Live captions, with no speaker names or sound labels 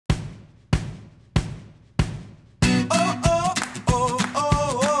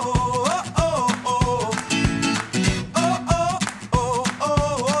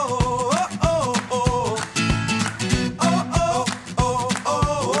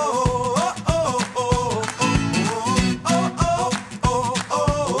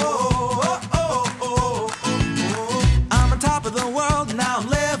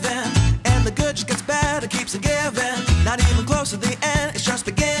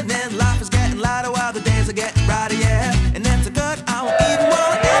to get right, yeah. And if it's good, I won't even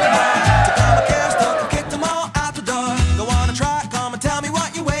want it anymore. Take all my cares, took and kicked them all out the door. Go on and try, come and tell me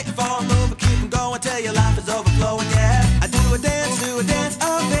what you're waiting for. Move and keep them going till your life is overflowing, yeah. I do a dance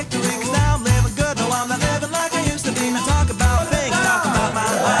of victory, 'cause now I'm living good. No, I'm not living like I used to be. Now talk about things, talk about my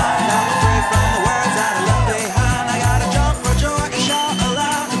mind. Now I'm free from the words that I left behind. I gotta jump for joy and shout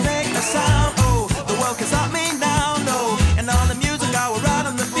aloud and make a sound. Oh, the world can stop me now, no. And on the music I will ride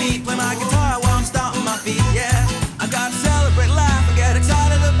on the beat. Play my guitar while I'm stomping my feet, yeah. I gotta celebrate life and get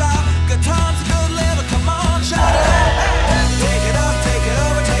excited about good times and good living. Come on, shout it out. Take it up, take it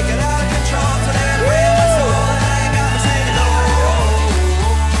over, take it out of control. Today I'm bringing my soul and now you got me singing, oh,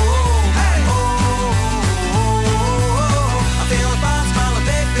 hey, I'm feeling fine, smiling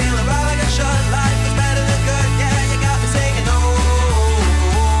big, feeling right like I should. Life is better than good, yeah, you got me singing, oh,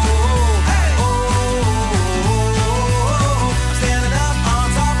 hey, I'm standing up on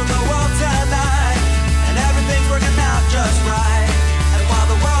top of the world tonight, and everything's working out just right. And while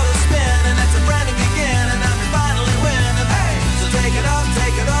the world is spinning, it's a brand new beginning, and I'm finally winning. Hey, so take it up,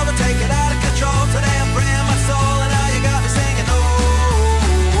 take it over, take it out of control. Today I'm freeing my soul, and now you got me singing, oh,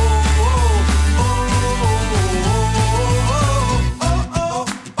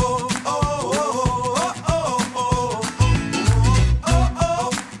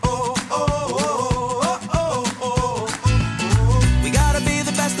 we gotta be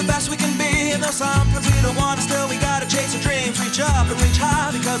the best we can be. And though sometimes we don't want to, still we gotta chase our dreams. Reach up and reach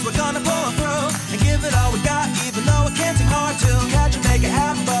high, because we're gonna pull it through and give it all we got, even though it can seem hard to catch and make it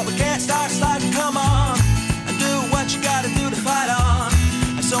happen. But we can't start sliding, come on, and do what you gotta do to fight on.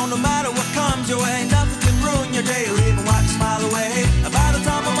 And so no matter what comes your way,